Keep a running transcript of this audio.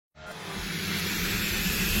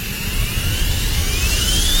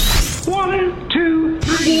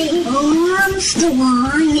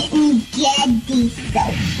Armstrong and Getty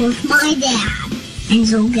Show with my dad,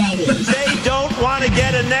 Enzo Getty. They don't want to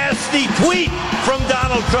get a nasty tweet from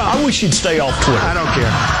Donald Trump. I wish he'd stay off Twitter. I don't care.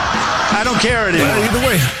 I don't care anymore. Either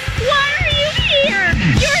way. Why are you here?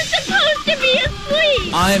 You're supposed to be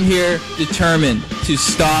asleep. I am here determined to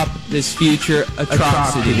stop this future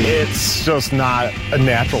atrocity. It's just not a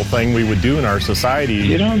natural thing we would do in our society.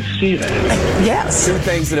 You don't see that. Yes. Two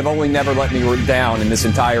things that have only never let me down in this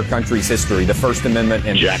entire country's history, the First Amendment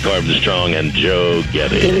and Jack Armstrong and Joe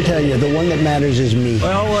Getty. Let me tell you, the one that matters is me.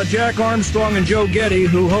 Well, Jack Armstrong and Joe Getty,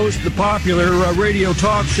 who host the popular radio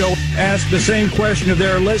talk show, asked the same question of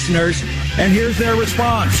their listeners, and here's their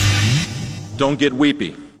response. Don't get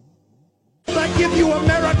weepy. I give you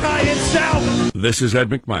America itself. This is Ed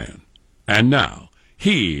McMahon. And now,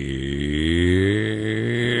 here's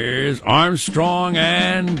Armstrong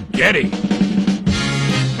and Getty.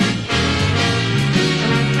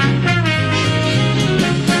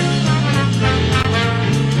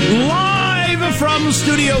 Live from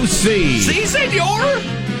Studio C. Si, senor.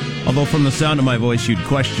 Although from the sound of my voice, you'd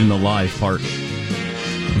question the live part.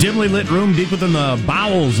 Dimly lit room deep within the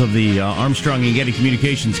bowels of the Armstrong and Getty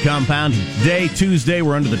Communications compound. Today, Tuesday,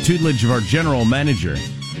 we're under the tutelage of our general manager,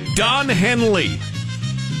 Don Henley.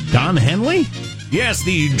 Don Henley? Yes,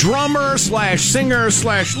 the drummer slash singer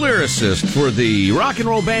slash lyricist for the rock and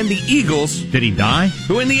roll band The Eagles. Did he die?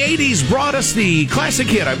 Who in the 80s brought us the classic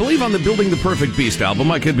hit, I believe on the Building the Perfect Beast album,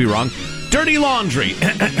 I could be wrong, Dirty Laundry.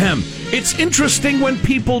 It's interesting when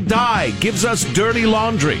people die, gives us Dirty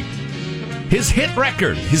Laundry. His hit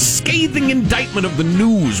record, his scathing indictment of the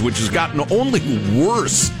news, which has gotten only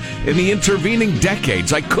worse in the intervening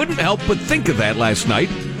decades. I couldn't help but think of that last night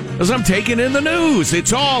as I'm taking in the news.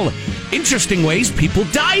 It's all interesting ways people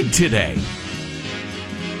died today.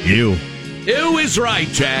 You is right,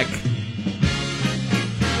 Jack.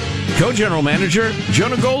 Co-general manager,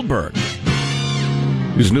 Jonah Goldberg,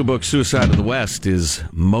 whose new book, Suicide of the West, is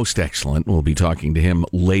most excellent. We'll be talking to him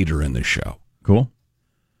later in the show. Cool.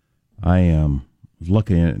 I was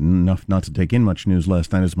lucky enough not to take in much news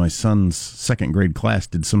last night as my son's second grade class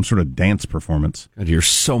did some sort of dance performance. God, you're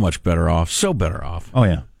so much better off. So better off. Oh,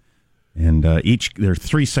 yeah. And there are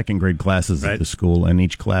 3 second grade classes at the school, and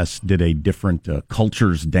each class did a different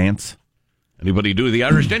culture's dance. Anybody do the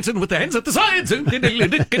Irish dancing with the hands at the sides?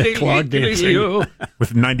 Clog dancing.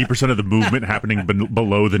 With 90% of the movement happening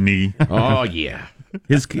below the knee. Oh, yeah.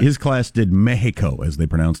 His class did Mexico, as they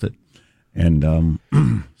pronounced it. And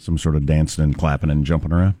some sort of dancing and clapping and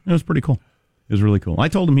jumping around. It was pretty cool. It was really cool. I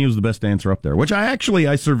told him he was the best dancer up there, which I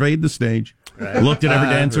surveyed the stage, looked at every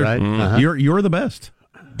dancer. Right. Uh-huh. You're the best.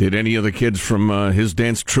 Did any of the kids from his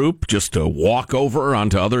dance troupe just walk over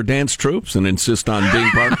onto other dance troupes and insist on being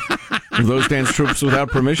part of those dance troupes without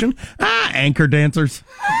permission? Anchor dancers.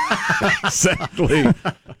 Exactly.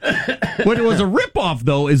 What was a ripoff,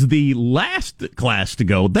 though, is the last class to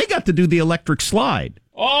go. They got to do the electric slide.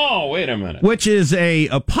 Oh, wait a minute. Which is a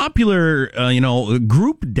popular,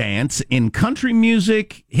 group dance in country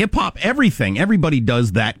music, hip-hop, everything. Everybody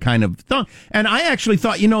does that kind of thing. And I actually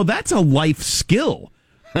thought, that's a life skill.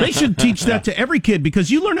 They should teach that to every kid, because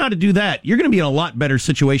you learn how to do that, you're going to be in a lot better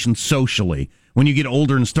situation socially. When you get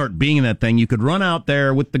older and start being in that thing, you could run out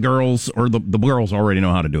there with the girls, or the girls already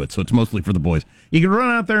know how to do it, so it's mostly for the boys. You could run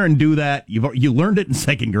out there and do that. You learned it in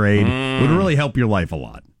second grade. It would really help your life a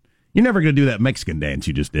lot. You're never going to do that Mexican dance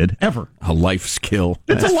you just did, ever. A life skill.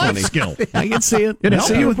 It's a life skill. I can see it. It'd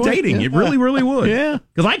help you with dating. Yeah. It really, really would. Yeah.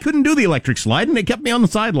 Because I couldn't do the electric slide, and they kept me on the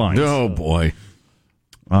sidelines. Oh, boy.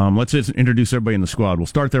 Let's just introduce everybody in the squad. We'll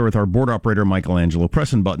start there with our board operator, Michelangelo,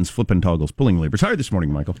 pressing buttons, flipping toggles, pulling levers. How are you this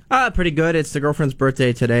morning, Michael? Pretty good. It's the girlfriend's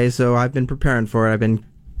birthday today, so I've been preparing for it. I've been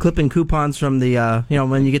clipping coupons from the,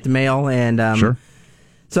 when you get the mail, and sure.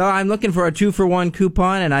 So I'm looking for a 2-for-1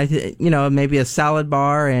 coupon, and maybe a salad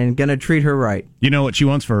bar, and gonna treat her right. You know what she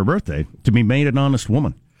wants for her birthday? To be made an honest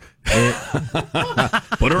woman. Put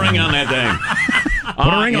a ring on that thing.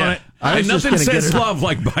 Put a ring on it. And nothing says love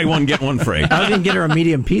like buy one, get one free. I was going to get her a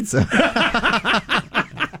medium pizza.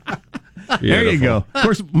 There you go. Of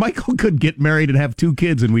course, Michael could get married and have 2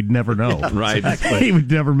 kids, and we'd never know. Right. Exactly. He would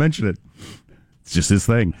never mention it. It's just his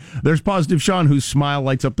thing. There's Positive Sean, whose smile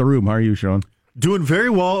lights up the room. How are you, Sean? Doing very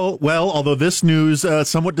well, although this news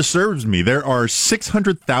somewhat disturbs me. There are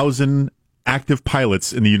 600,000 active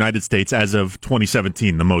pilots in the United States as of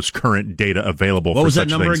 2017, the most current data available. What for was such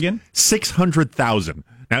that number things. again? 600,000.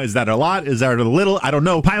 Now, is that a lot? Is that a little? I don't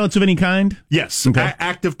know. Pilots of any kind? Yes. Okay.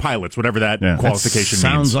 Active pilots, whatever that qualification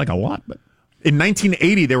sounds means. like a lot. But in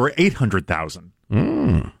 1980, there were 800,000.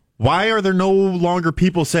 Why are there no longer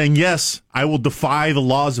people saying, yes, I will defy the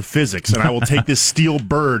laws of physics and I will take this steel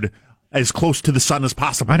bird as close to the sun as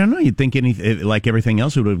possible? I don't know. You'd think like everything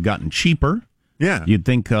else, it would have gotten cheaper. Yeah. You'd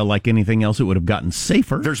think like anything else, it would have gotten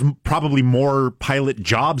safer. There's probably more pilot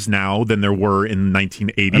jobs now than there were in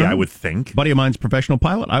 1980, I would think. Buddy of mine's professional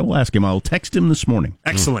pilot. I will ask him. I will text him this morning.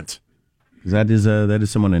 Excellent. That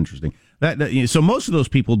is someone interesting. So most of those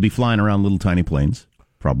people would be flying around little tiny planes,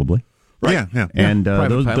 probably. Right. Yeah. And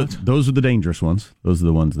those are the dangerous ones. Those are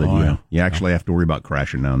the ones that you actually have to worry about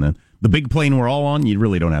crashing now and then. The big plane we're all on, you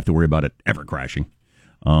really don't have to worry about it ever crashing.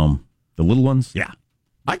 The little ones, yeah.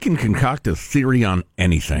 I can concoct a theory on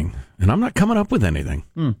anything, and I'm not coming up with anything.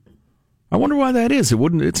 I wonder why that is.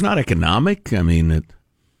 It's not economic. I mean,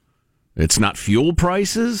 it's not fuel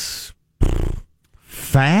prices.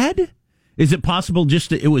 Fad? Is it possible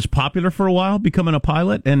it was popular for a while, becoming a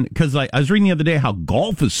pilot? And because I was reading the other day how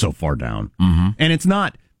golf is so far down. And it's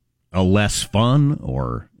not a less fun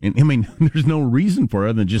there's no reason for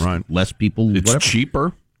it other than just less people. It's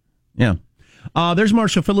cheaper. Yeah. There's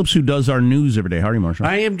Marshall Phillips, who does our news every day. How are you, Marshall?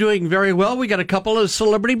 I am doing very well. We got a couple of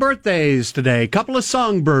celebrity birthdays today. A couple of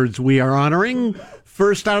songbirds we are honoring.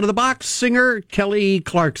 First out of the box, singer Kelly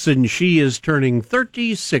Clarkson. She is turning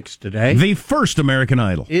 36 today. The first American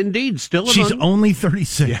Idol. Indeed. She's only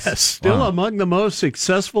 36. Yes. Still among the most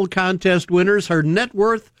successful contest winners. Her net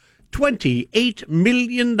worth, $28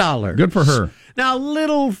 million. Good for her. Now, a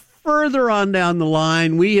little further on down the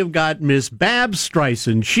line, we have got Miss Babs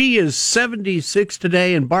Streisand. She is 76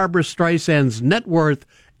 today, and Barbara Streisand's net worth,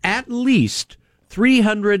 at least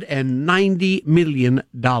 $390 million.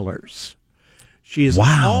 She is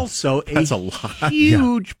also a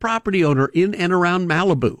huge property owner in and around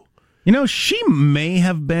Malibu. You know, she may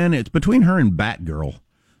have been, it's between her and Batgirl,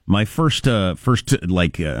 my first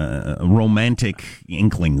romantic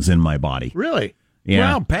inklings in my body. Really?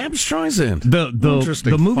 Yeah. Wow, Babs Streisand. The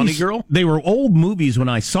movies, funny girl. They were old movies when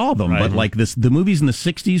I saw them, but like the movies in the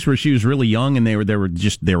 60s where she was really young and they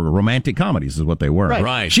were romantic comedies is what they were.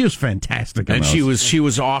 Right. She was fantastic. And she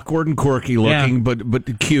was awkward and quirky looking,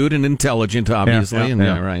 but cute and intelligent, obviously.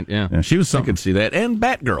 Yeah, she was something. I could see that. And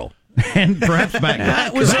Batgirl. And perhaps Batgirl.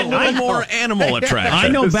 That was a little more animal attraction. I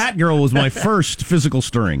know Batgirl was my first physical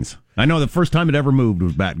stirrings. I know the first time it ever moved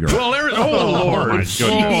was Batgirl. Well, Lord.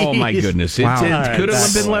 Oh, my goodness. It could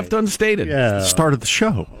have been left unstated. Yeah. Start of the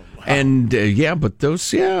show. And, but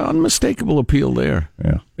those, unmistakable appeal there.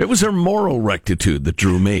 Yeah. It was her moral rectitude that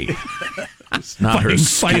drew me. Not her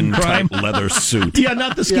skin-tight leather suit. Yeah,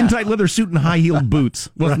 not the skin-tight leather suit and high-heeled boots.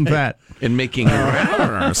 Wasn't that? And making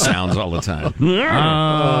sounds all the time.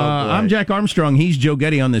 I'm Jack Armstrong. He's Joe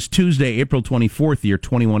Getty on this Tuesday, April 24th, year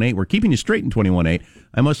 21-8. We're keeping you straight in 21-8.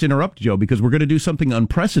 I must interrupt, Joe, because we're going to do something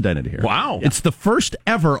unprecedented here. Wow. It's the first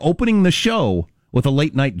ever opening the show with a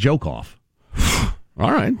late-night joke-off.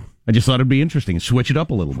 All right. I just thought it'd be interesting. Switch it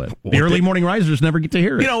up a little bit. The early morning risers never get to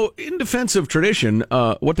hear it. You know, in defense of tradition,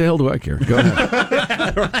 what the hell do I care? Go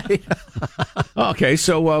ahead. Right. Okay,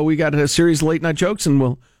 so we got a series of late-night jokes, and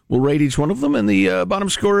we'll rate each one of them, and the bottom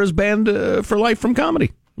scorer is banned for life from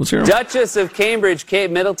comedy. Let's hear them. Duchess of Cambridge,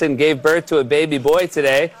 Kate Middleton, gave birth to a baby boy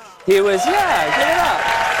today. He was, give it up.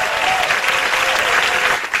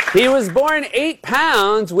 He was born 8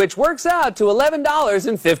 pounds, which works out to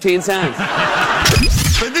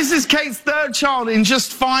 $11.15. But this is Kate's third child in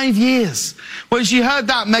just 5 years. When she heard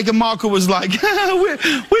that, Meghan Markle was like,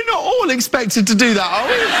 we're not all expected to do that, are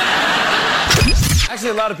we?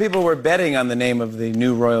 Actually, a lot of people were betting on the name of the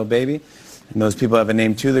new royal baby. And those people have a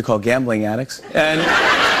name, too. They're called gambling addicts. And...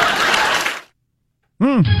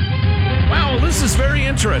 Wow, this is very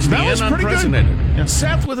interesting. That was and pretty unprecedented. good. Yeah.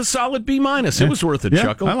 Seth with a solid B-. It was worth a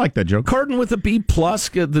chuckle. I like that joke. Corden with a B+.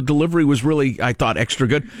 The delivery was really, I thought, extra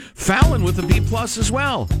good. Fallon with a B+ as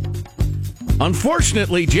well.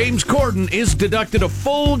 Unfortunately, James Corden is deducted a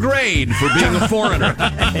full grade for being a foreigner.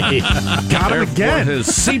 Got him again.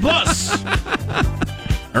 His C+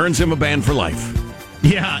 earns him a ban for life.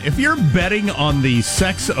 Yeah, if you're betting on the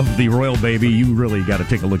sex of the royal baby, you really got to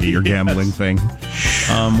take a look at your gambling thing.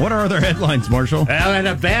 What are other headlines, Marshall? And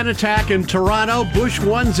a van attack in Toronto. Bush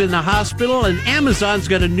 1's in the hospital, and Amazon's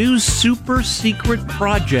got a new super secret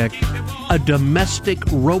project, a domestic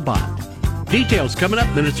robot. Details coming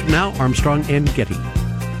up minutes from now. Armstrong and Getty.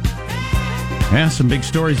 Yeah, some big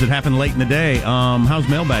stories that happened late in the day. How's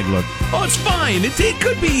mailbag look? Oh, it's fine. It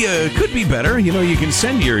could be better. You know, you can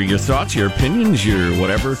send your thoughts, your opinions, your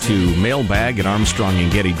whatever to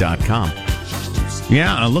mailbag@armstrongandgetty.com.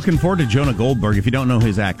 Yeah, looking forward to Jonah Goldberg. If you don't know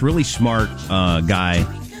his act, really smart guy.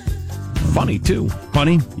 Funny, too.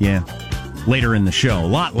 Funny? Yeah. later in the show. A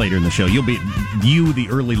lot later in the show. You, the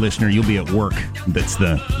early listener, you'll be at work. That's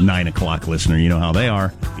the 9 o'clock listener. You know how they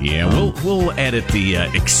are. Yeah, we'll edit the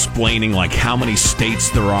explaining like how many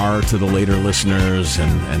states there are to the later listeners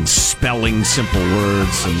and spelling simple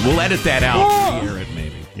words, and we'll edit that out. Hear it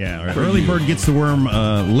maybe. Yeah, right. Early bird gets the worm,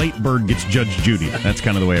 late bird gets Judge Judy. That's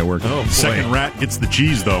kind of the way it works. Oh, second rat gets the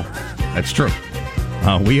cheese, though. That's true.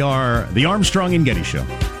 We are the Armstrong and Getty Show.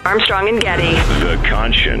 Armstrong and Getty. The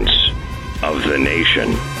conscience of the nation.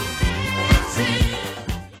 It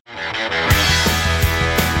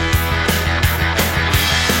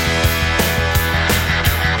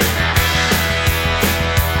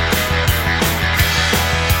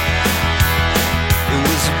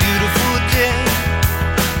was a beautiful day.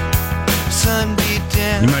 Sun beat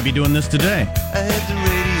down. You might be doing this today. I had the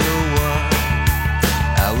radio on.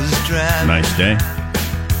 I was driving. Nice day.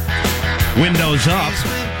 Windows up,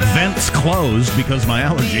 vents closed because of my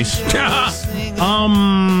allergies.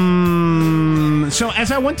 So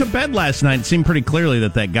as I went to bed last night, it seemed pretty clearly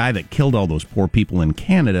that guy that killed all those poor people in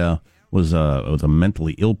Canada was a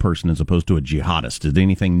mentally ill person as opposed to a jihadist. Did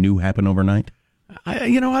anything new happen overnight? I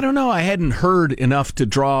don't know. I hadn't heard enough to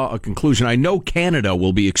draw a conclusion. I know Canada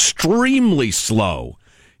will be extremely slow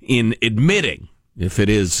in admitting if it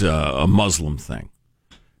is a Muslim thing.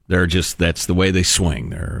 That's the way they swing.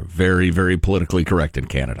 They're very, very politically correct in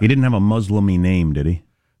Canada. He didn't have a Muslim-y name, did he?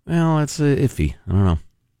 Well, that's iffy. I don't know.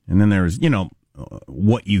 And then there's,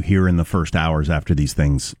 what you hear in the first hours after these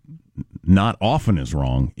things not often is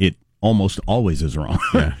wrong. It almost always is wrong.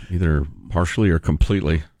 Yeah, either partially or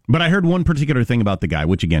completely. But I heard one particular thing about the guy,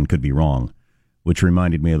 which again could be wrong, which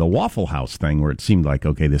reminded me of the Waffle House thing where it seemed like,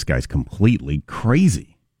 okay, this guy's completely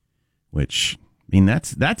crazy. Which,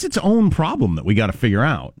 that's its own problem that we got to figure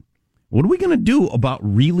out. What are we going to do about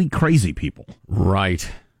really crazy people?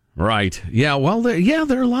 Right. Yeah, well,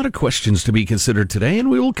 there are a lot of questions to be considered today, and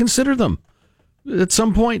we will consider them at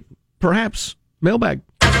some point, perhaps. Mailbag.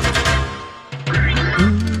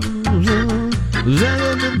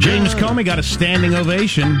 James Comey got a standing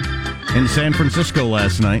ovation in San Francisco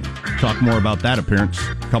last night. Talk more about that appearance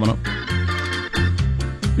coming up.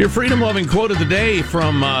 Your freedom-loving quote of the day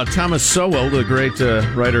from Thomas Sowell, the great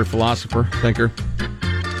writer, philosopher, thinker.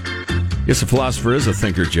 Yes, a philosopher is a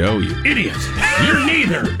thinker, Joe. You idiot. You're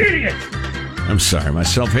neither. Idiot. I'm sorry, my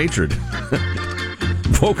self-hatred.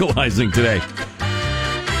 Vocalizing today.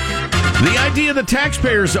 The idea that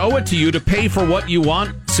taxpayers owe it to you to pay for what you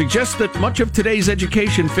want suggests that much of today's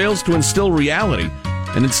education fails to instill reality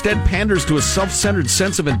and instead panders to a self-centered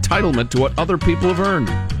sense of entitlement to what other people have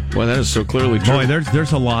earned. Boy, that is so clearly true. Boy,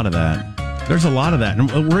 there's a lot of that. There's a lot of that.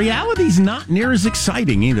 And reality's not near as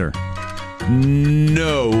exciting either.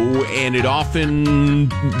 No, and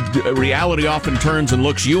reality often turns and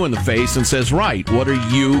looks you in the face and says, right, what are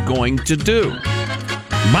you going to do?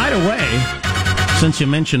 By the way, since you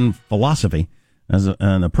mentioned philosophy,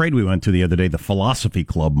 on the parade we went to the other day, the Philosophy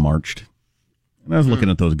Club marched. And I was looking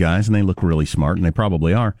at those guys, and they look really smart, and they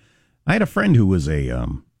probably are. I had a friend who was a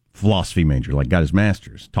philosophy major, got his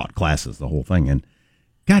master's, taught classes, the whole thing, and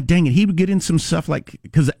God dang it, he would get in some stuff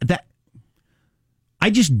because I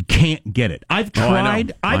just can't get it. I've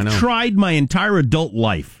tried my entire adult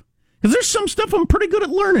life. Because there's some stuff I'm pretty good at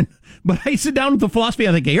learning. But I sit down with the philosophy,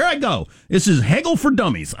 I think, here I go. This is Hegel for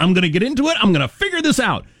dummies. I'm going to get into it. I'm going to figure this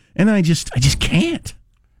out. And I just can't.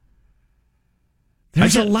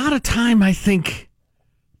 There's a lot of time I think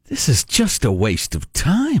this is just a waste of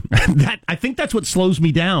time. I think that's what slows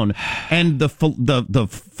me down. And the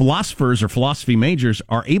philosophers or philosophy majors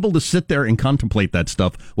are able to sit there and contemplate that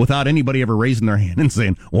stuff without anybody ever raising their hand and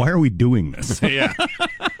saying, why are we doing this? Yeah.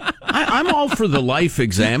 I'm all for the life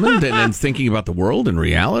examined and thinking about the world and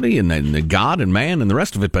reality and God and man and the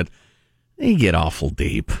rest of it, but they get awful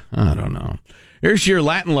deep. I don't know. Here's your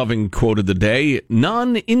Latin-loving quote of the day.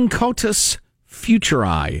 Non incotus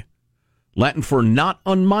futuri. Latin for not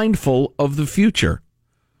unmindful of the future.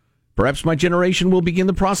 Perhaps my generation will begin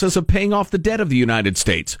the process of paying off the debt of the United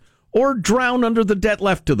States, or drown under the debt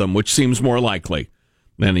left to them, which seems more likely.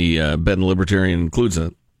 Then Ben Libertarian includes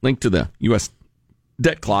a link to the U.S.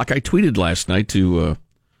 debt clock. I tweeted last night to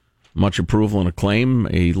much approval and acclaim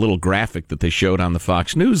a little graphic that they showed on the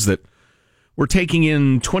Fox News that we're taking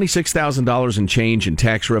in $26,000 in change in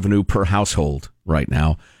tax revenue per household right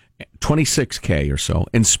now. $26K or so,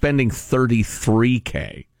 and spending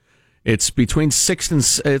 $33K. It's between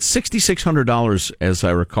 $6,600, as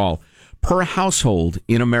I recall, per household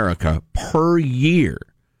in America per year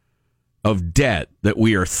of debt that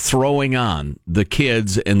we are throwing on the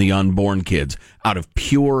kids and the unborn kids out of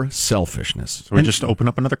pure selfishness. So we just open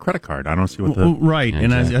up another credit card. I don't see what the... Right, Exactly.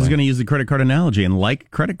 and I was going to use the credit card analogy, and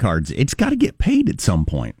like credit cards, it's got to get paid at some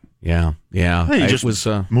point. Yeah. Hey, you just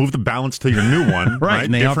move the balance to your new one. Right,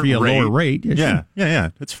 and they offer you a lower rate. Yeah.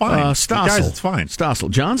 It's fine. Stossel. Guys, it's fine.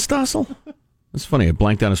 Stossel. John Stossel? That's funny. I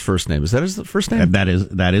blanked on his first name. Is that his first name? That is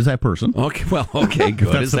that person. Okay, well, okay, good.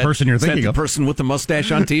 That's the person you're thinking is that of. the person with the mustache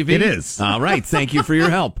on TV? It is. All right, thank you for your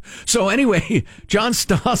help. So anyway, John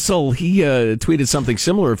Stossel, he tweeted something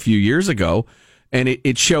similar a few years ago, and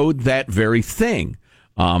it showed that very thing.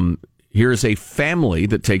 Here's a family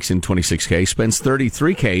that takes in $26K, spends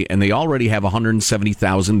 $33K, and they already have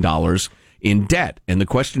 $170,000 in debt. And the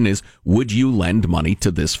question is, would you lend money to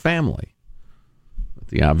this family?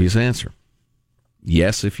 The obvious answer.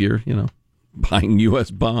 Yes, if you're, buying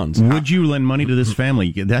U.S. bonds. Would you lend money to this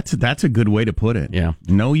family? That's a good way to put it. Yeah.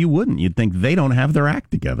 No, you wouldn't. You'd think they don't have their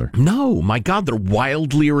act together. No, my God, they're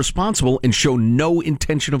wildly irresponsible and show no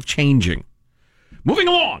intention of changing. Moving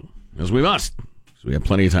along, as we must, because we have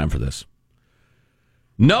plenty of time for this.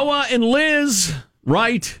 Noah and Liz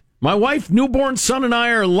write, my wife, newborn son, and I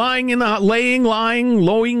are lying in the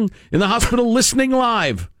hospital listening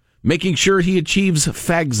live, making sure he achieves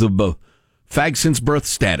fag since birth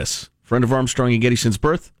status. Friend of Armstrong and Getty since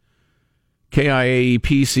birth.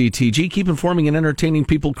 KIAPCTG. Keep informing and entertaining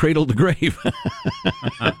people cradle to grave.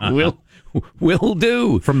 Will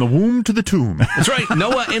do. From the womb to the tomb. That's right.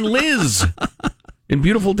 Noah and Liz in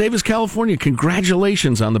beautiful Davis, California.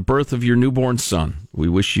 Congratulations on the birth of your newborn son. We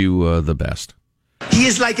wish you the best. He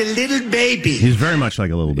is like a little baby. He's very much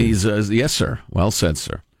like a little baby. He's yes, sir. Well said,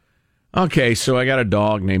 sir. Okay, so I got a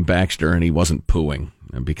dog named Baxter, and he wasn't pooing.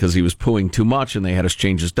 And because he was pooing too much, and they had us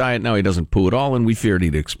change his diet, now he doesn't poo at all, and we feared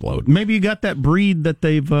he'd explode. Maybe you got that breed that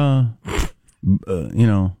they've,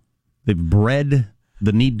 they've bred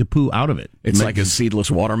the need to poo out of it. It's like a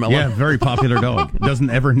seedless watermelon. Yeah, very popular dog. Doesn't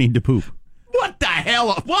ever need to poop. What the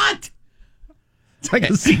hell? What? It's like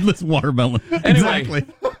a seedless watermelon. Exactly.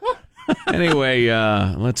 Anyway,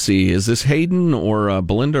 let's see. Is this Hayden or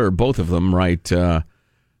Belinda or both of them, right?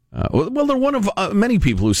 Well, they're one of many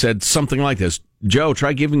people who said something like this. Joe,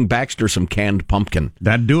 try giving Baxter some canned pumpkin.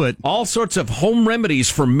 That'd do it. All sorts of home remedies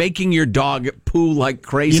for making your dog poo like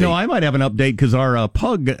crazy. I might have an update because our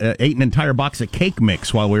pug ate an entire box of cake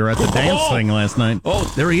mix while we were at the dance thing last night.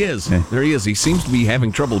 Oh, there he is. There he is. He seems to be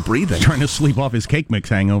having trouble breathing. Trying to sleep off his cake mix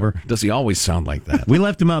hangover. Does he always sound like that? We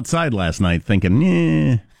left him outside last night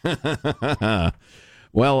thinking,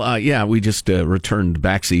 Well, we just returned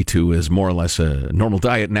Baxi to his more or less a normal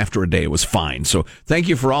diet, and after a day it was fine. So thank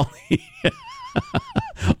you for all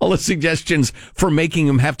the suggestions for making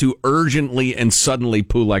him have to urgently and suddenly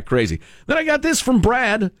poo like crazy. Then I got this from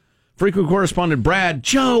Brad, frequent correspondent Brad.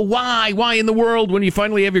 Joe, why in the world, when you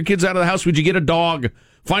finally have your kids out of the house, would you get a dog?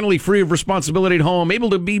 Finally free of responsibility at home, able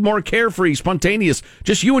to be more carefree, spontaneous,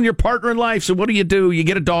 just you and your partner in life. So what do? You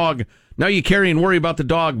get a dog. Now you carry and worry about the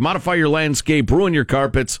dog, modify your landscape, ruin your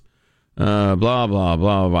carpets, blah, blah,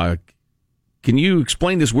 blah, blah. Can you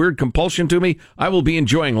explain this weird compulsion to me? I will be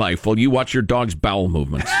enjoying life while you watch your dog's bowel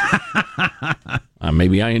movements.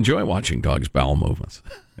 Maybe I enjoy watching dogs' bowel movements.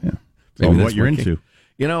 Yeah. Maybe that's what you're into.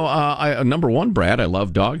 Number one, Brad, I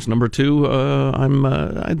love dogs. Number two,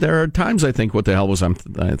 there are times I think, what the hell was I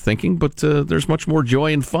thinking? But there's much more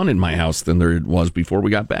joy and fun in my house than there was before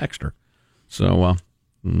we got Baxter. So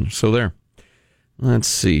there. Let's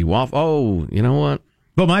see. Well, you know what?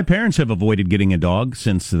 Well, my parents have avoided getting a dog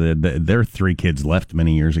since their 3 kids left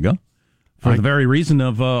many years ago. For the very reason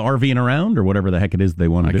of RVing around or whatever the heck it is they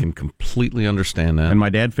want to do. I can completely understand that. And my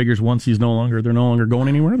dad figures once they're no longer going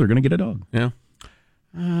anywhere, they're going to get a dog. Yeah.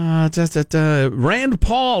 Rand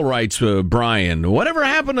Paul writes, Brian, whatever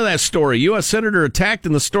happened to that story? U.S. Senator attacked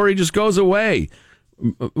and the story just goes away.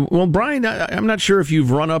 Well, Brian, I'm not sure if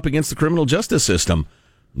you've run up against the criminal justice system.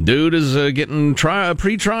 Dude is getting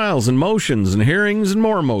pre-trials and motions and hearings and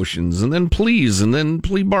more motions and then pleas and then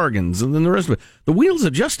plea bargains and then the rest of it. The wheels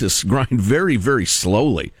of justice grind very, very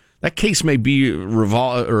slowly. That case may be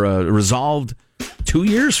resolved 2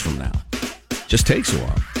 years from now. Just takes a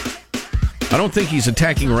while. I don't think he's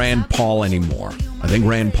attacking Rand Paul anymore. I think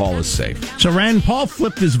Rand Paul is safe. So Rand Paul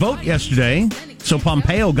flipped his vote yesterday, so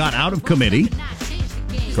Pompeo got out of committee.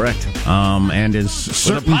 Correct. And is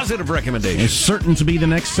certain, with a positive recommendation. Is certain to be the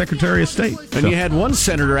next Secretary of State. And you had one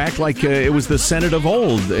senator act like it was the Senate of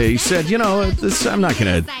old. He said, I'm not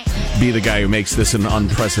going to be the guy who makes this an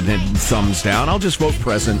unprecedented thumbs down. I'll just vote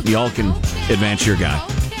president. Y'all can advance your guy.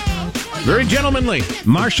 Very gentlemanly.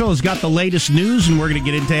 Marshall has got the latest news, and we're going to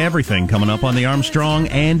get into everything coming up on the Armstrong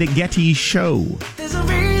and Getty Show. There's a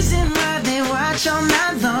reason why watch all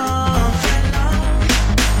night long.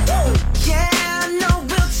 Yeah, I know we'll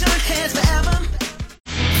turn heads forever.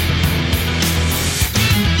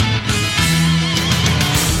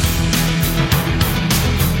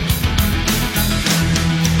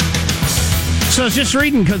 So I was just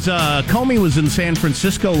reading because Comey was in San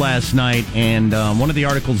Francisco last night, and one of the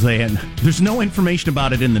articles they had, there's no information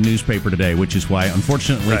about it in the newspaper today, which is why,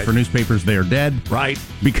 unfortunately, for newspapers, they are dead. Right.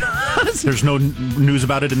 Because there's no news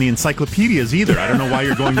about it in the encyclopedias either. I don't know why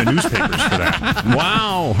you're going to newspapers for that.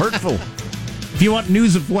 Wow, hurtful. If you want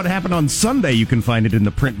news of what happened on Sunday, you can find it in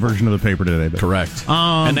the print version of the paper today. But, correct.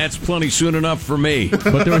 And that's plenty soon enough for me.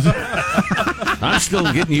 But there was I'm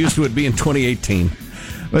still getting used to it being 2018.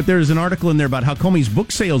 But there's an article in there about how Comey's book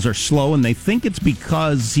sales are slow, and they think it's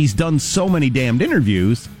because he's done so many damned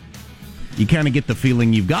interviews. You kind of get the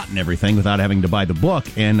feeling you've gotten everything without having to buy the book.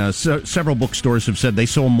 And several bookstores have said they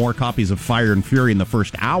sold more copies of Fire and Fury in the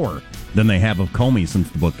first hour than they have of Comey since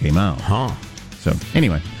the book came out. Huh. So,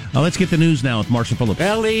 anyway, let's get the news now with Marcia Phillips.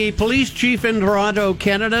 Well, the police chief in Toronto,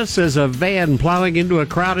 Canada, says a van plowing into a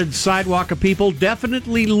crowded sidewalk of people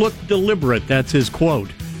definitely looked deliberate. That's his quote.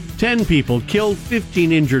 10 people killed,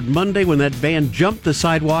 15 injured Monday when that van jumped the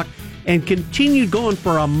sidewalk and continued going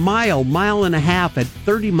for a mile and a half at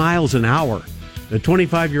 30 miles an hour. The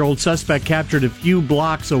 25-year-old suspect captured a few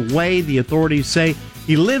blocks away. The authorities say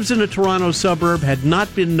he lives in a Toronto suburb, had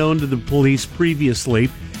not been known to the police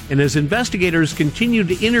previously, and as investigators continue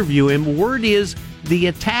to interview him, word is the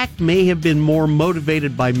attack may have been more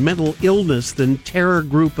motivated by mental illness than terror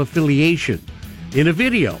group affiliation. In a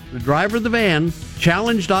video, the driver of the van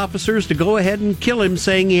challenged officers to go ahead and kill him,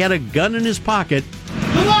 saying he had a gun in his pocket.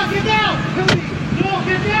 Come on, get down! No,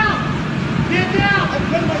 get down! Get down!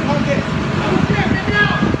 I've got my pocket! Get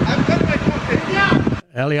down! I've got my pocket! Get down!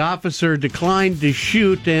 Well, the officer declined to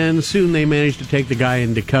shoot, and soon they managed to take the guy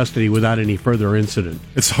into custody without any further incident.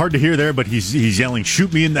 It's hard to hear there, but he's yelling,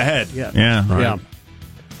 "Shoot me in the head!" Yeah. Right. Yeah.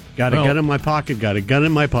 Got a gun in my pocket. Got a gun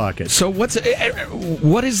in my pocket. So what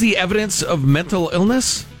is the evidence of mental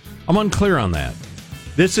illness? I'm unclear on that.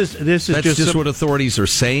 This is That's just what authorities are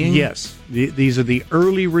saying? Yes. These are the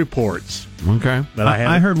early reports. Okay. But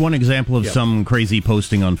I heard one example of some crazy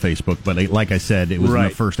posting on Facebook, but like I said, it was in the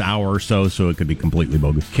first hour or so it could be completely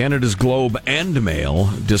bogus. Canada's Globe and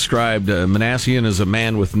Mail described Manassian as a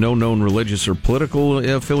man with no known religious or political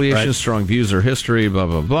affiliation, strong views or history, blah,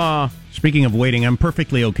 blah, blah. Speaking of waiting, I'm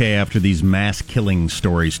perfectly okay after these mass killing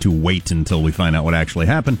stories to wait until we find out what actually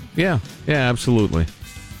happened. Yeah, absolutely.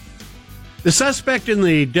 The suspect in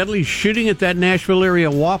the deadly shooting at that Nashville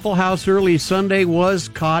area Waffle House early Sunday was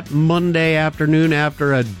caught Monday afternoon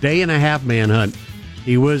after a day-and-a-half manhunt.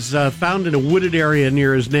 He was found in a wooded area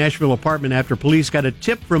near his Nashville apartment after police got a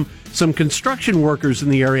tip from some construction workers in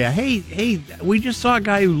the area. Hey, we just saw a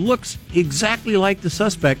guy who looks exactly like the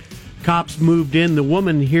suspect. Cops moved in. The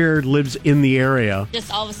woman here lives in the area.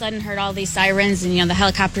 Just all of a sudden heard all these sirens, and the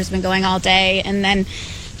helicopter's been going all day, and then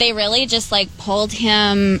they really just pulled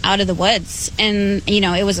him out of the woods. And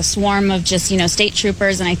it was a swarm of just state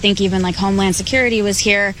troopers, and I think even Homeland Security was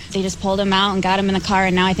here. They just pulled him out and got him in the car,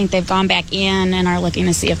 and now I think they've gone back in and are looking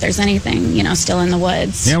to see if there's anything still in the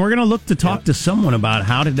woods. Yeah, we're gonna look to talk to someone about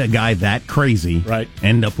how did a guy that crazy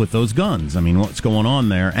end up with those guns. I mean, what's going on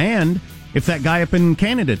there? And if that guy up in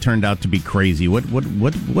Canada turned out to be crazy, what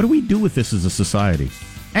do we do with this as a society?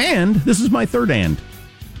 And this is my third and.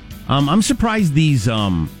 I'm surprised these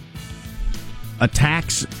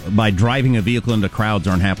attacks by driving a vehicle into crowds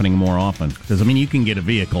aren't happening more often. Because, you can get a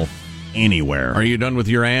vehicle anywhere. Are you done with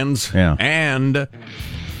your ands? Yeah. And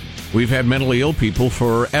we've had mentally ill people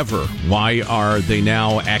forever. Why are they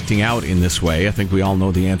now acting out in this way? I think we all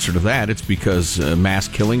know the answer to that. It's because mass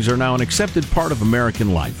killings are now an accepted part of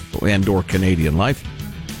American life and or Canadian life.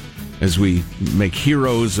 As we make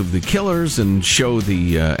heroes of the killers and show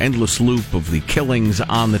the endless loop of the killings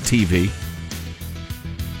on the TV.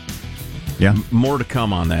 Yeah. More to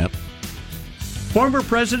come on that. Former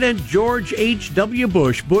President George H.W.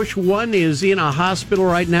 Bush, Bush 1, is in a hospital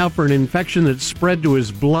right now for an infection that spread to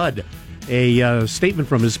his blood. A statement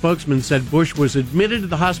from his spokesman said Bush was admitted to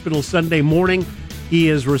the hospital Sunday morning. He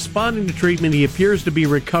is responding to treatment. He appears to be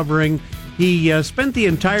recovering. He spent the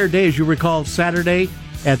entire day, as you recall, Saturday,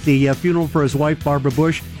 at the funeral for his wife, Barbara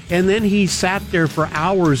Bush, and then he sat there for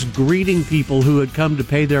hours greeting people who had come to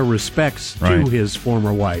pay their respects to his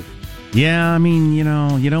former wife. Yeah, you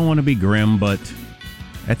don't want to be grim, but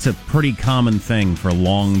that's a pretty common thing for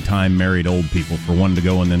long-time married old people, for one to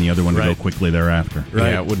go and then the other one to go quickly thereafter.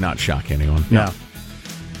 Right. Yeah, it would not shock anyone. Yeah.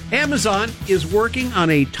 Amazon is working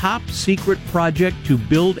on a top-secret project to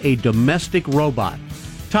build a domestic robot.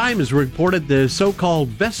 Time has reported the so-called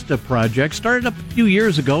Vesta project started up a few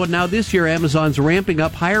years ago, and now this year Amazon's ramping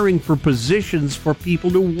up hiring for positions for people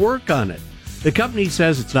to work on it. The company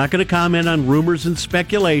says it's not going to comment on rumors and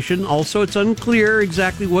speculation. Also, it's unclear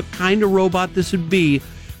exactly what kind of robot this would be,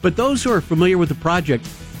 but those who are familiar with the project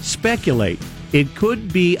speculate it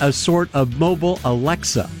could be a sort of mobile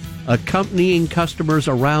Alexa, accompanying customers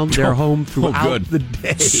around their home throughout the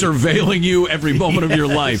day. Surveilling you every moment of your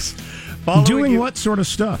life. Doing what sort of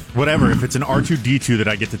stuff? Whatever. If it's an R2-D2 that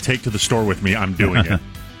I get to take to the store with me, I'm doing it.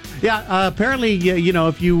 Yeah, apparently,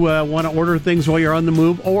 if you want to order things while you're on the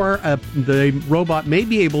move, or the robot may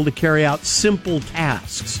be able to carry out simple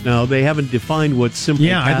tasks. Now, they haven't defined what simple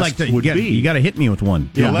tasks I'd like to would be. You got to hit me with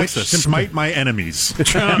one. Yeah, Alexa, smite my enemies.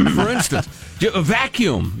 For instance, a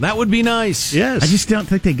vacuum. That would be nice. Yes. I just don't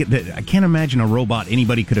think I can't imagine a robot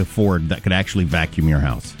anybody could afford that could actually vacuum your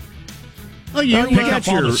house. Oh, you pick up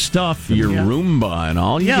all the stuff. Your Roomba and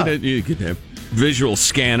all. You could have visual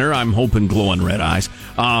scanner. I'm hoping glowing red eyes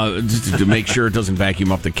to make sure it doesn't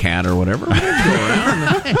vacuum up the cat or whatever.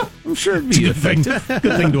 I'm sure it'd be effective.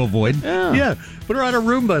 Good thing to avoid. Yeah. Put her on a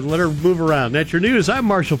Roomba and let her move around. That's your news. I'm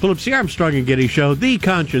Marshall Phillips, the Armstrong and Getty Show, the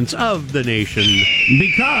conscience of the nation.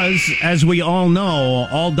 Because, as we all know,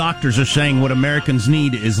 all doctors are saying what Americans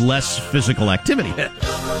need is less physical activity.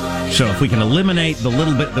 So if we can eliminate the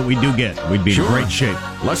little bit that we do get, we'd be in great shape.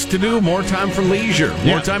 Less to do, more time for leisure,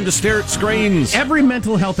 more time to stare at screens. Every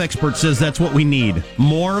mental health expert says that's what we need.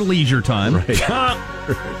 More leisure time.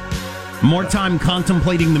 Right. More time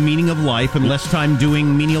contemplating the meaning of life and less time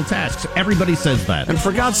doing menial tasks. Everybody says that. And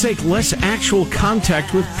for God's sake, less actual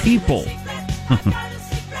contact with people.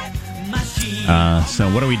 So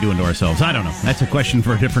what are we doing to ourselves? I don't know. That's a question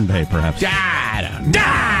for a different day, perhaps.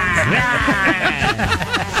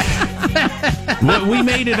 Well, we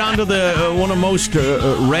made it onto the one of the most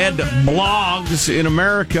read blogs in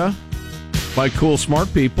America by cool,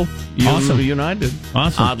 smart people. Awesome. United.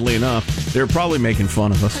 Awesome. Oddly enough, they're probably making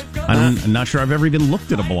fun of us. I'm not sure I've ever even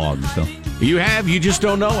looked at a blog. So you have, you just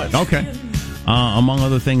don't know it. Okay. Among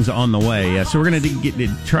other things on the way. Yeah, so we're going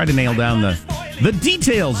to try to nail down the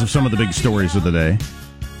details of some of the big stories of the day.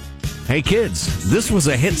 Hey, kids, this was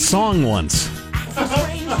a hit song once.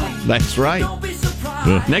 That's right.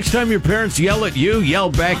 Next time your parents yell at you, yell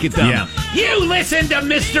back at them. Yeah. You listen to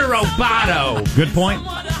Mr. Roboto. Good point.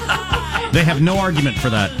 They have no argument for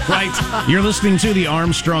that. Right. You're listening to the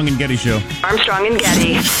Armstrong and Getty Show. Armstrong and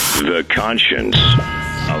Getty. The conscience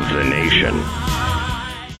of the nation.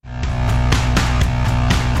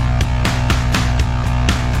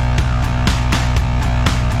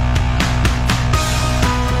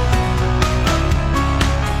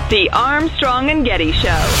 The Armstrong and Getty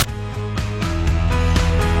Show.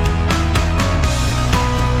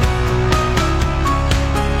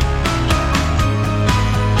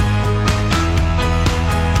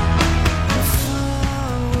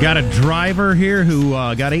 Got a driver here who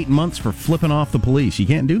got 8 months for flipping off the police. You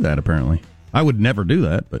can't do that, apparently. I would never do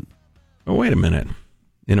that, but... Oh, wait a minute.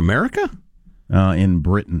 In America? In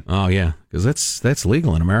Britain. Oh, yeah, because that's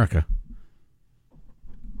legal in America.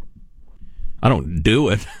 I don't do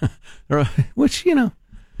it. Which,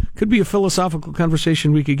 could be a philosophical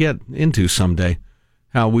conversation we could get into someday.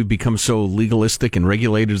 How we become so legalistic and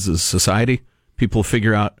regulated as a society. People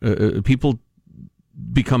figure out... people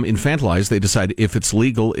become infantilized. They decide if it's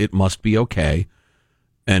legal, it must be okay.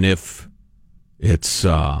 And if it's,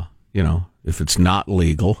 if it's not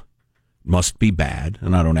legal, it must be bad.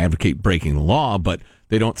 And I don't advocate breaking the law, but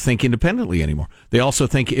they don't think independently anymore. They also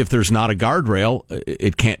think if there's not a guardrail,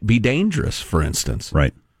 it can't be dangerous, for instance.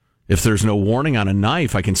 Right. If there's no warning on a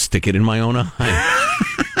knife, I can stick it in my own eye.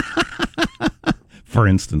 For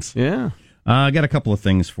instance. Yeah. I got a couple of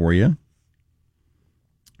things for you.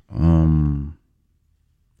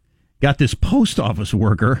 Got this post office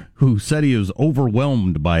worker who said he was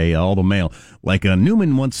overwhelmed by all the mail. Like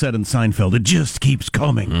Newman once said in Seinfeld, it just keeps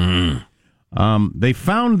coming. They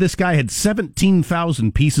found this guy had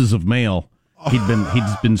 17,000 pieces of mail he'd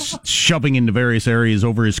been shoving into various areas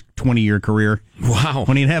over his 20-year career. Wow.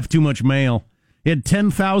 When he'd have too much mail. He had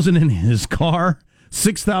 10,000 in his car,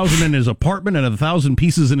 6,000 in his apartment, and 1,000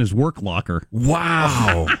 pieces in his work locker.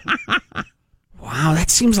 Wow. Wow, that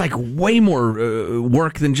seems like way more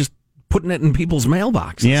work than just putting it in people's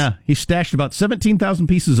mailboxes. Yeah, he stashed about 17,000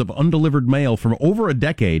 pieces of undelivered mail for over a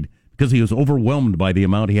decade because he was overwhelmed by the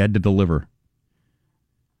amount he had to deliver.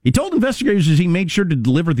 He told investigators he made sure to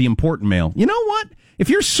deliver the important mail. You know what? If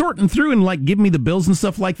you're sorting through and giving me the bills and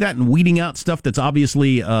stuff like that and weeding out stuff that's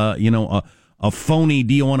obviously, a a phony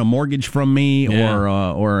 "Do you want a mortgage from me?"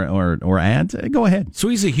 or ads, go ahead. So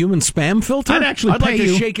he's a human spam filter? I'd like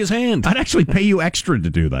to shake his hand. I'd actually pay you extra to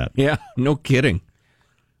do that. Yeah, no kidding.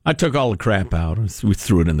 I took all the crap out. We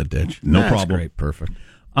threw it in the ditch. No problem. Great, perfect.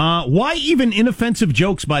 Why even inoffensive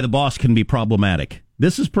jokes by the boss can be problematic.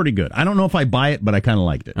 This is pretty good. I don't know if I buy it, but I kind of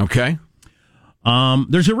liked it. Okay.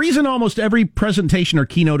 There's a reason almost every presentation or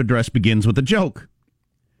keynote address begins with a joke.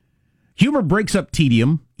 Humor breaks up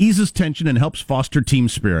tedium, eases tension, and helps foster team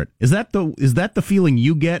spirit. Is that the feeling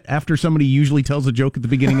you get after somebody usually tells a joke at the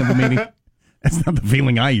beginning of the meeting? That's not the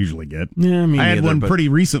feeling I usually get. Yeah, me I had neither, one pretty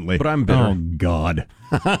recently. But I'm bitter. Oh, God.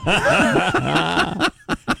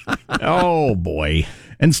 Oh, boy.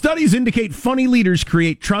 And studies indicate funny leaders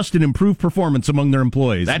create trust and improve performance among their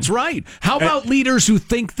employees. That's right. How about leaders who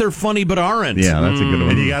think they're funny but aren't? Yeah, that's a good one.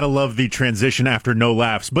 And you gotta love the transition after no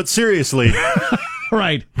laughs. But seriously.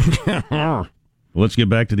 Right. Let's get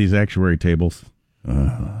back to these actuary tables.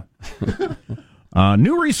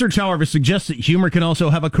 New research, however, suggests that humor can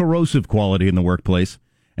also have a corrosive quality in the workplace,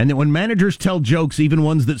 and that when managers tell jokes, even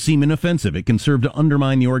ones that seem inoffensive, it can serve to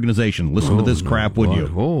undermine the organization. Listen to this crap, would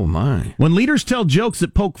you? Oh, my. When leaders tell jokes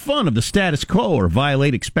that poke fun of the status quo or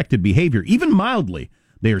violate expected behavior, even mildly,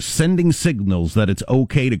 they are sending signals that it's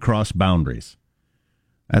okay to cross boundaries.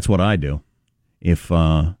 That's what I do. If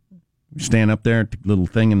stand up there at the little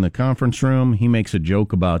thing in the conference room, he makes a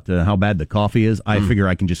joke about how bad the coffee is, I figure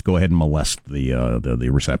I can just go ahead and molest the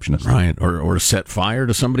receptionist. Right, or set fire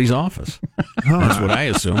to somebody's office. That's what I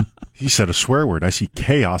assume. He said a swear word. I see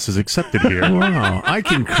chaos is accepted here. Wow, I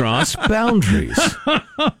can cross boundaries.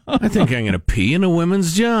 I think I'm going to pee in a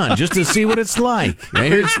women's john just to see what it's like.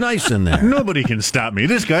 It's nice in there. Nobody can stop me.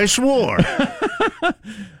 This guy swore.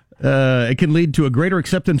 It can lead to a greater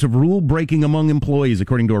acceptance of rule breaking among employees,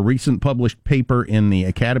 according to a recent published paper in the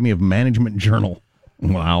Academy of Management Journal.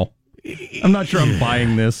 Wow. I'm not sure I'm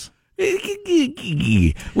buying this.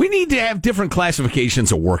 We need to have different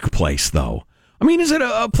classifications of workplace, though. I mean, is it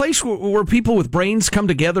a place where people with brains come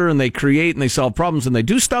together and they create and they solve problems and they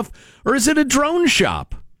do stuff? Or is it a drone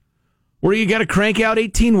shop where you got to crank out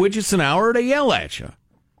 18 widgets an hour to yell at you?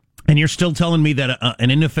 And you're still telling me that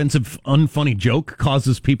an inoffensive, unfunny joke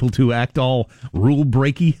causes people to act all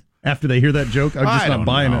rule-breaky after they hear that joke? I'm just not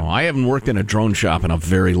buying it. I haven't worked in a drone shop in a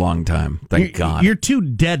very long time. Thank God. You're too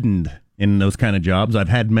deadened in those kind of jobs. I've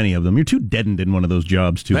had many of them. You're too deadened in one of those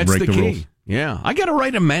jobs to break the rules. Yeah. I got to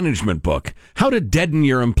write a management book. How to deaden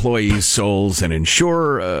your employees' souls and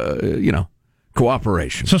ensure,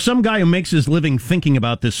 cooperation. So some guy who makes his living thinking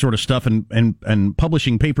about this sort of stuff and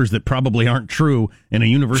publishing papers that probably aren't true in a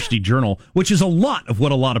university journal, which is a lot of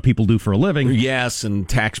what a lot of people do for a living. Yes, and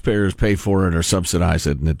taxpayers pay for it or subsidize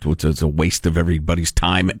it, and it's a waste of everybody's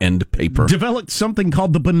time and paper. Developed something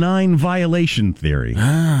called the benign violation theory,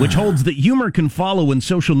 which holds that humor can follow when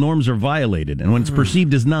social norms are violated and when it's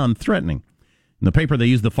perceived as non-threatening. In the paper, they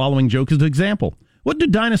use the following joke as an example. What do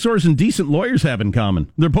dinosaurs and decent lawyers have in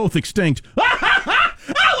common? They're both extinct.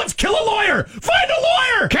 Let's kill a lawyer! Find a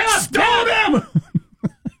lawyer! Stone him!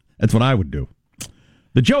 That's what I would do.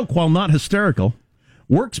 The joke, while not hysterical,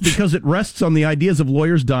 works because it rests on the ideas of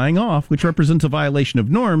lawyers dying off, which represents a violation of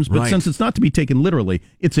norms, but since it's not to be taken literally,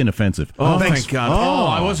 it's inoffensive. Oh, thank God.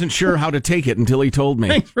 I wasn't sure how to take it until he told me.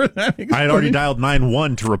 Thanks for that. I had already dialed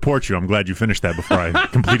 9-1 to report you. I'm glad you finished that before I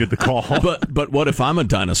completed the call. But what if I'm a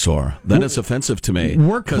dinosaur? Then it's offensive to me.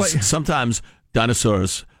 Because sometimes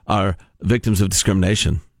dinosaurs are victims of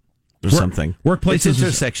discrimination. Or something. Workplaces, it's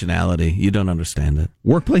intersectionality. You don't understand it.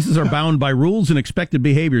 Workplaces are bound by rules and expected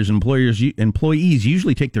behaviors. Employees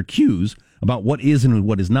usually take their cues about what is and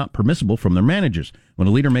what is not permissible from their managers. When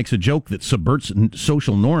a leader makes a joke that subverts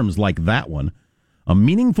social norms like that one, a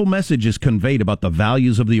meaningful message is conveyed about the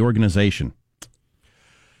values of the organization.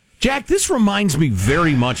 Jack, this reminds me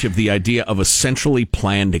very much of the idea of a centrally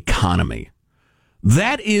planned economy.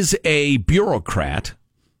 That is a bureaucrat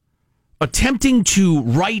attempting to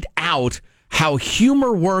write out how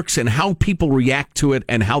humor works and how people react to it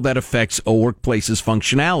and how that affects a workplace's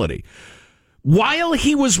functionality. While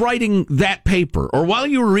he was writing that paper, or while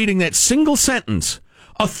you were reading that single sentence,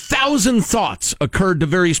 1,000 thoughts occurred to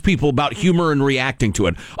various people about humor and reacting to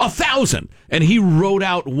it. 1,000! And he wrote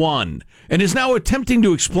out one. And is now attempting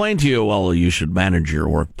to explain to you, well, you should manage your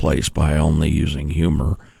workplace by only using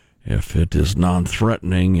humor if it is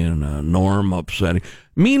non-threatening and a norm upsetting.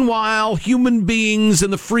 Meanwhile, human beings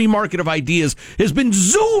and the free market of ideas has been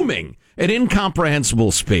zooming at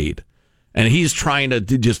incomprehensible speed. And he's trying to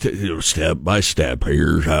just step by step,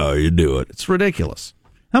 here's how you do it. It's ridiculous.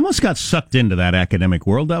 I almost got sucked into that academic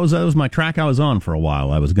world. That was my track I was on for a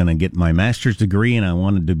while. I was going to get my master's degree, and I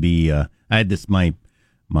wanted to be. I had this my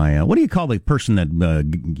what do you call the person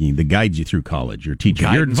that guides you through college? Your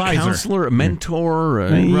teacher, your advisor, counselor, a mentor,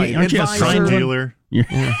 right? Aren't you a sign dealer?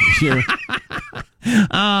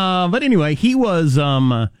 But anyway, he was.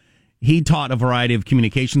 He taught a variety of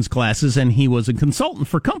communications classes, and he was a consultant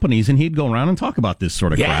for companies, and he'd go around and talk about this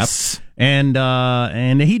sort of crap.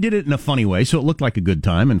 And he did it in a funny way, so it looked like a good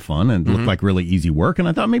time and fun, and looked like really easy work. And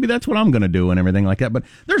I thought maybe that's what I'm going to do and everything like that. But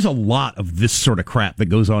there's a lot of this sort of crap that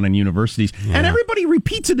goes on in universities, and everybody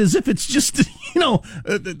repeats it as if it's just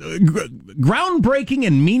groundbreaking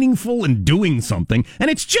and meaningful and doing something. And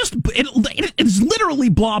it's just it's literally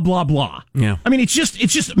blah blah blah. Yeah, I mean it's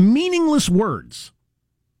just meaningless words.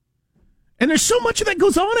 And there's so much of that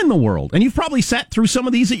goes on in the world. And you've probably sat through some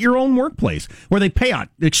of these at your own workplace where they pay an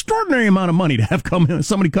extraordinary amount of money to have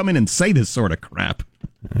somebody come in and say this sort of crap.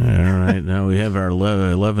 All right. Now we have our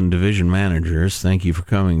 11 division managers. Thank you for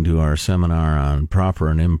coming to our seminar on proper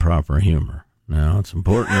and improper humor. Now, it's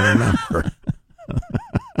important to remember.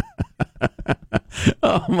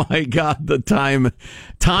 Oh, my God, the time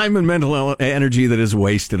and mental energy that is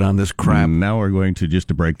wasted on this crap. Now we're going to, just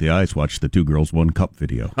to break the ice, watch the 2 Girls, 1 Cup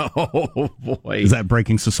video. Oh, boy. Is that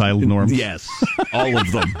breaking societal norms? Yes, all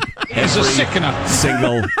of them. It's a sickener.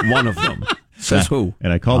 Single one of them. Says who?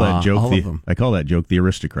 And I call that joke the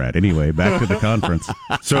aristocrat. Anyway, back to the conference.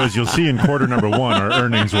 So as you'll see in quarter number 1, our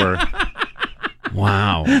earnings were...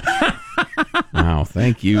 Wow. Wow,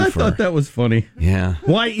 thank you I thought that was funny. Yeah.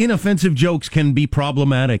 Why inoffensive jokes can be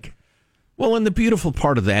problematic. Well, and the beautiful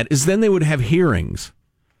part of that is then they would have hearings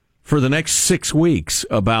for the next 6 weeks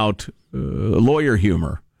about lawyer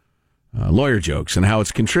humor, lawyer jokes, and how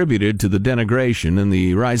it's contributed to the denigration and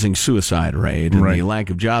the rising suicide rate and the lack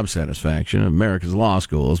of job satisfaction of America's law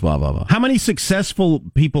schools, blah, blah, blah. How many successful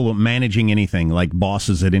people managing anything, like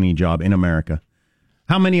bosses at any job in America,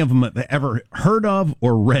 how many of them have ever heard of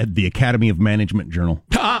or read the Academy of Management Journal?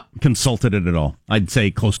 Consulted it at all? I'd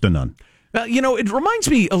say close to none. It reminds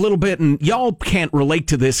me a little bit, and y'all can't relate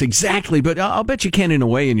to this exactly, but I'll bet you can in a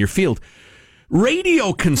way in your field.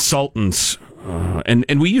 Radio consultants,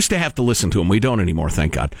 and we used to have to listen to them. We don't anymore,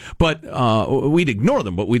 thank God. But we'd ignore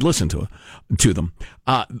them, but we'd listen to them.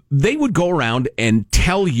 They would go around and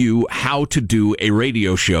tell you how to do a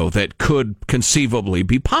radio show that could conceivably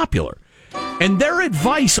be popular. And their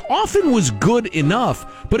advice often was good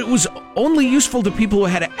enough, but it was only useful to people who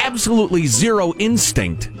had absolutely zero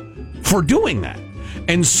instinct for doing that.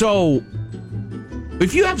 And so,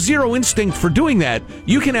 if you have zero instinct for doing that,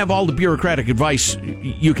 you can have all the bureaucratic advice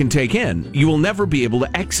you can take in. You will never be able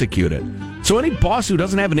to execute it. So any boss who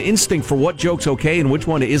doesn't have an instinct for what joke's okay and which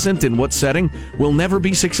one isn't in what setting will never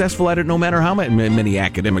be successful at it, no matter how many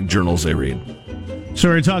academic journals they read. So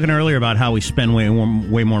we were talking earlier about how we spend way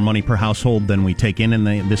more money per household than we take in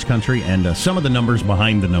this country, and some of the numbers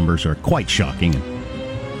behind the numbers are quite shocking.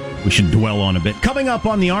 We should dwell on a bit. Coming up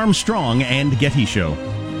on the Armstrong and Getty Show.